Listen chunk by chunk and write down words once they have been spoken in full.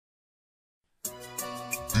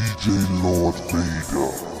DJ Lord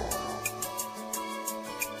Vader.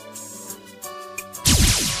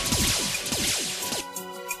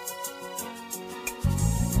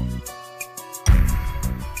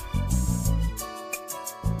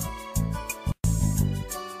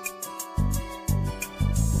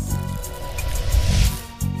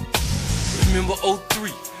 Remember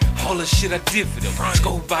 03, all the shit I did for them.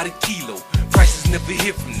 Scored by the kilo, prices never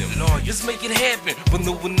hit from them. Lord, just make it happen, but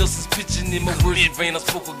no one else is pitching in my word in vain. I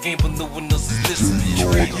spoke a game, but no one else is listening.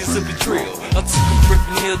 3 years of betrayal, I took a breath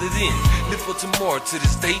and held it in. Live for tomorrow, to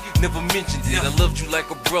this day, never mentioned it. I loved you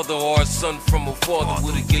like a brother or a son from a father.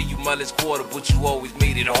 Would've gave you my last quarter, but you always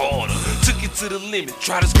made it harder. Took it to the limit,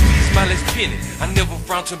 try to squeeze my last penny. I never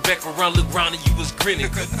frowned, turned back around, looked around and you was grinning.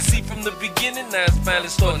 Couldn't see from the beginning, now it's finally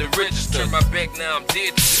starting to register. Turn my back, now I'm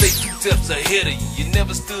dead. Stay 2 steps ahead of you. You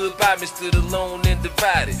never stood by me, stood alone and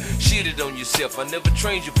divided. Shitted on yourself, I never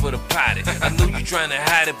trained you for the potty. I know you trying to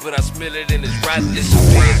hide it, but I smell it and it's rotten. It's so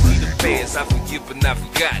bad, we the past, I forgive but not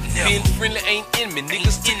forgotten. Being friendly ain't in me,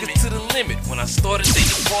 niggas took it to the limit. When I started, they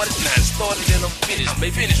departed, now it started and I'm finished.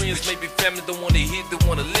 Maybe friends, maybe family don't wanna hear, don't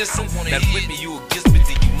wanna listen. Not with me, you against me,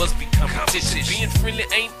 then you must be competition. Being friendly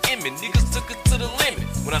ain't in me, niggas took it to the limit.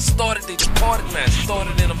 When I started, they departed, now it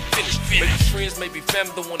started and I'm finished. Maybe friends, maybe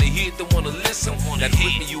family don't wanna hear, don't wanna listen. Not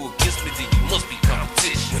with me, you against me, then you must be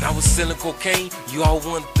competition. When I was selling cocaine, you all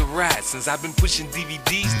wanted to ride. Since I've been pushing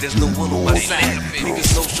DVDs, there's no one on my side.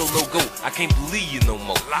 Niggas no show, no go, I can't believe you no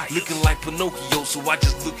more. Looking like Pinocchio, so I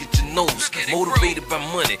just look at your nose. Motivated by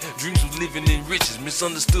money, dreams of living in riches.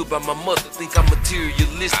 Misunderstood by my mother, think I'm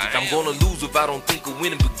materialistic. I'm gonna lose if I don't think of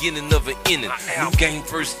winning, beginning of an inning. New game,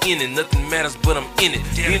 first inning, nothing matters but I'm in it.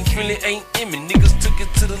 Being friendly ain't in me, niggas took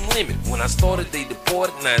it to the limit. When I started, they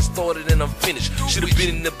departed, now it started and I'm finished. Should've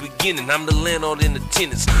been in the beginning, I'm the landlord in the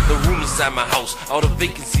tenants. No room inside my house, all the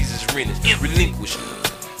vacancies is rented. Relinquish,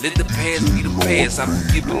 let the past be the past. I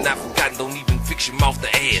forgive but not forgotten, don't even fix your mouth to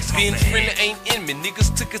ass. Being friendly ain't in me,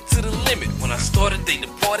 niggas took it to the limit. When I started, they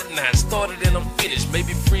departed, now it started and I'm finished.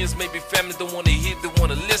 Maybe friends, maybe family don't wanna hear, don't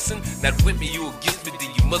wanna listen. Not with me, you against me, then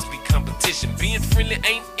you must be competition. Being friendly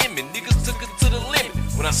ain't in me, niggas took it to the limit.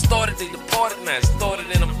 When I started, they departed, now it started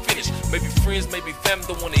and I'm finished. Maybe friends, maybe family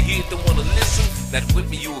don't wanna hear, don't wanna listen. Not with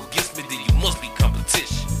me, you against me, then you must be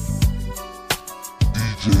competition.